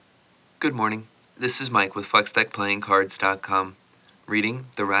Good morning. This is Mike with FlexDeckPlayingCards.com, reading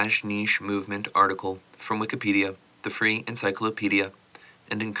the Rajneesh Movement article from Wikipedia, the free encyclopedia,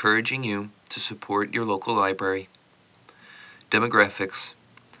 and encouraging you to support your local library. Demographics.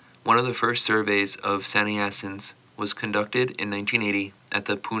 One of the first surveys of sannyasins was conducted in 1980 at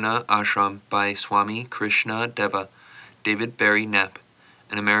the Pune ashram by Swami Krishna Deva, David Barry Knapp,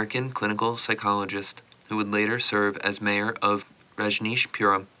 an American clinical psychologist who would later serve as mayor of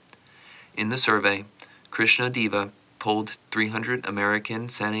Rajneeshpuram. In the survey, Krishna Deva polled 300 American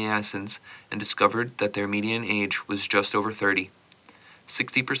sannyasins and discovered that their median age was just over 30.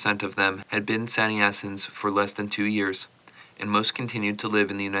 60% of them had been sannyasins for less than 2 years, and most continued to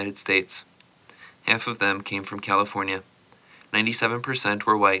live in the United States. Half of them came from California. 97%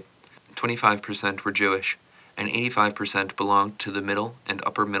 were white, 25% were Jewish, and 85% belonged to the middle and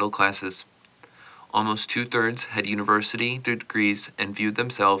upper middle classes. Almost two-thirds had university degrees and viewed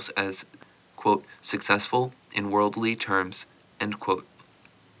themselves as, quote, successful in worldly terms, end quote.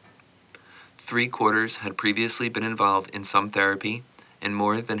 3/4 had previously been involved in some therapy, and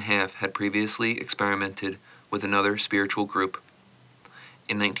more than half had previously experimented with another spiritual group.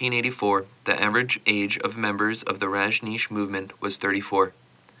 In 1984, the average age of members of the Rajneesh movement was 34.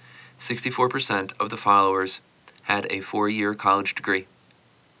 64% of the followers had a 4-year college degree.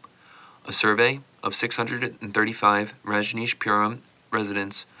 A survey of 635 Rajneeshpuram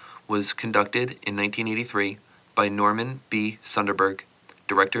residents was conducted in 1983 by Norman B. Sunderberg,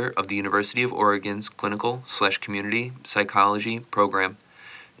 director of the University of Oregon's Clinical/Community Psychology program,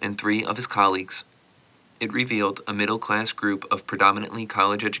 and 3 of his colleagues. It revealed a middle-class group of predominantly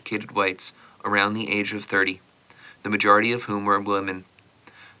college-educated whites around the age of 30, the majority of whom were women.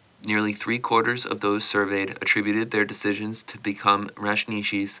 Nearly 3/4 of those surveyed attributed their decisions to become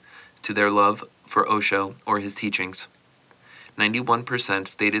Rajneeshis to their love for Osho or his teachings. 91%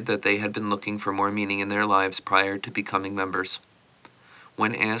 stated that they had been looking for more meaning in their lives prior to becoming members.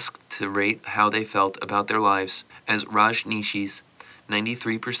 When asked to rate how they felt about their lives as Rajneeshis,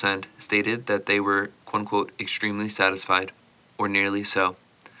 93% stated that they were, quote-unquote, extremely satisfied, or nearly so,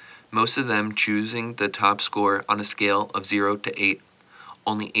 most of them choosing the top score on a scale of 0 to 8.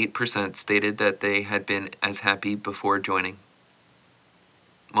 Only 8% stated that they had been as happy before joining.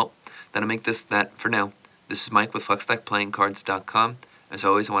 Well, that'll make this that for now. This is Mike with FlexDeckPlayingCards.com. As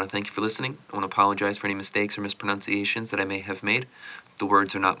always, I want to thank you for listening. I want to apologize for any mistakes or mispronunciations that I may have made. The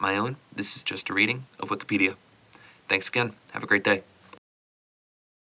words are not my own. This is just a reading of Wikipedia. Thanks again. Have a great day.